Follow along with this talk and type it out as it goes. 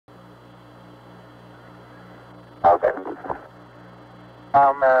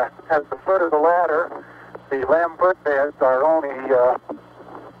At the foot of the ladder, the lamb footbeds are only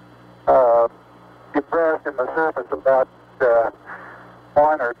depressed in the surface about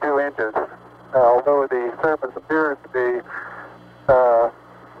 1 or 2 inches, although the surface appears to be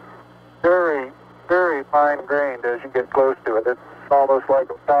very, very fine-grained as you get close to it. It's almost like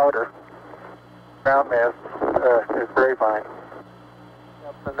a powder. Ground mass is very fine.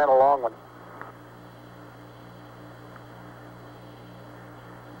 Yep, and then a long one.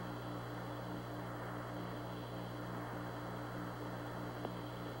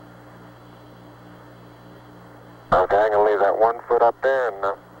 Okay, I'm going to leave that 1 foot up there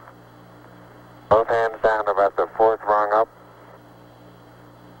and both hands down about the 4th rung up.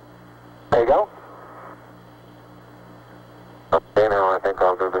 There you go. Okay, now I think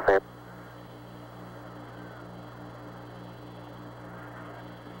I'll do the same.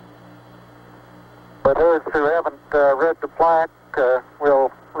 For those who haven't read the plaque,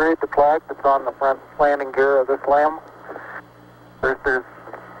 we'll read the plaque that's on the front landing gear of this lamb. There's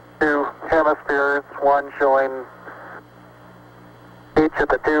 2 hemispheres, one showing each of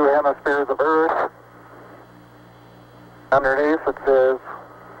the 2 hemispheres of Earth. Underneath it says,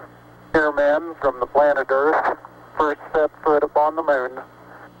 "Here men from the planet Earth first set foot upon the moon,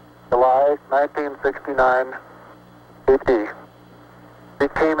 July 1969 AD.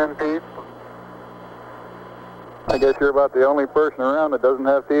 It came in peace." I guess you're about the only person around that doesn't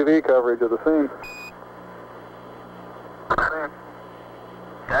have TV coverage of the scene.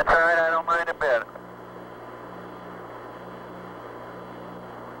 That's all right, I don't mind a bit.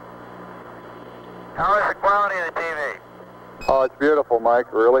 How is the quality of the TV? Oh, it's beautiful, Mike.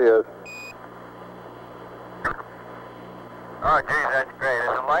 It really is. Oh, geez, that's great. Is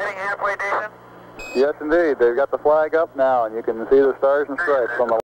the lighting halfway decent? Yes, indeed. They've got the flag up now, and you can see the stars and stripes on the